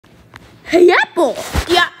Hey, Apple,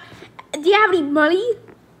 do you have any money?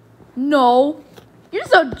 No. You're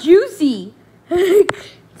so juicy.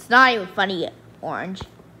 It's not even funny, Orange.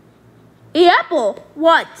 Hey, Apple,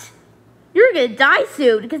 what? You're gonna die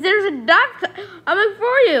soon because there's a doctor coming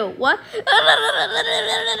for you. What?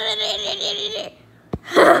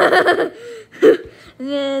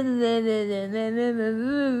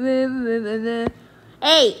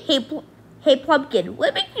 Hey, Plumpkin.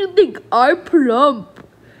 What makes you think I'm plump?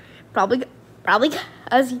 Probably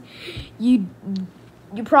as you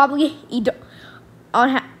probably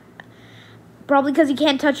probably because you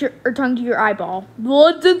can't touch your tongue to your eyeball.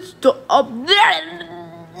 What? Stop!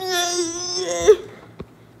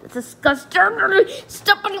 That's disgusting.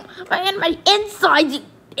 Stop putting my hand in my insides, you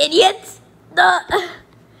idiots.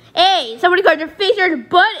 Hey, somebody got your face or your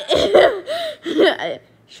butt.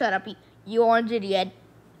 Shut up, you orange idiot.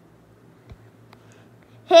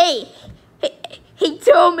 Hey,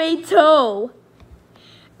 tomato.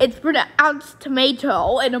 It's pronounced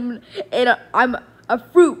tomato, and I'm a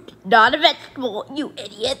fruit, not a vegetable, you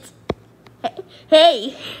idiot.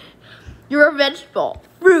 Hey, you're a vegetable.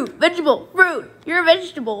 Fruit, vegetable, fruit. You're a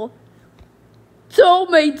vegetable.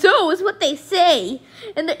 Tomato is what they say,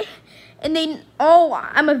 and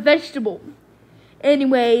I'm a vegetable.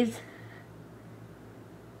 Anyways,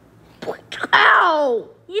 ow!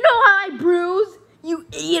 You know how I bruise? You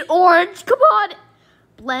idiot, Orange. Come on,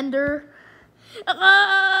 blender.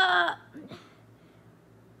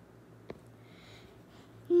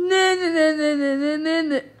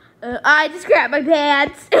 I just grabbed my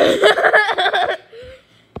pants.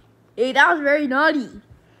 Hey, that was very naughty.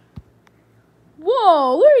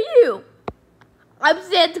 Whoa, where are you? I'm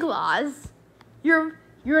Santa Claus. You're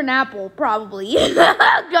an apple, probably.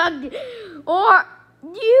 Or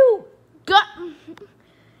you got.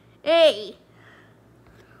 Hey.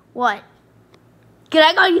 What? Can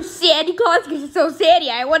I call you Santa Claus because you're so Sandy?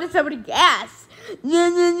 I wanted somebody to guess.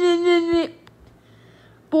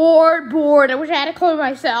 Bored. I wish I had to call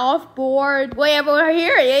myself. Bored. Wait, I'm over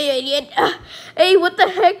here. Hey, what the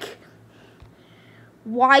heck?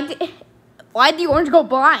 Why did the orange go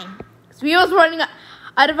blind? Because we was running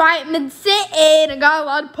out of vitamin C and I got a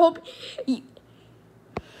lot of pulp.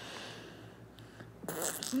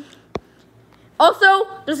 Also,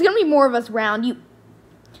 there's gonna be more of us around.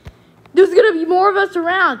 There's gonna be more of us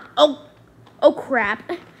around. Oh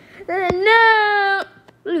crap. No.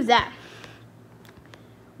 What is that?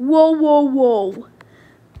 Whoa.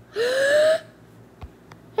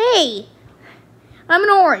 Hey, I'm an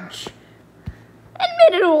orange.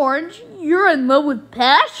 Admit it, Orange. You're in love with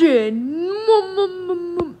passion.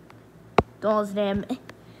 Don't listen to him.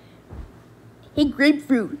 Hey,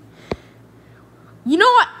 grapefruit. You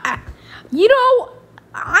know what?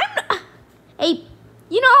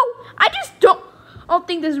 I just don't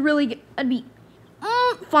think this is really gonna be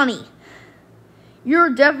funny. You're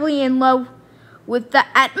definitely in love with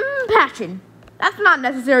that passion. That's not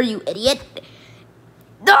necessary, you idiot.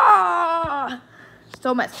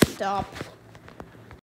 So messed up.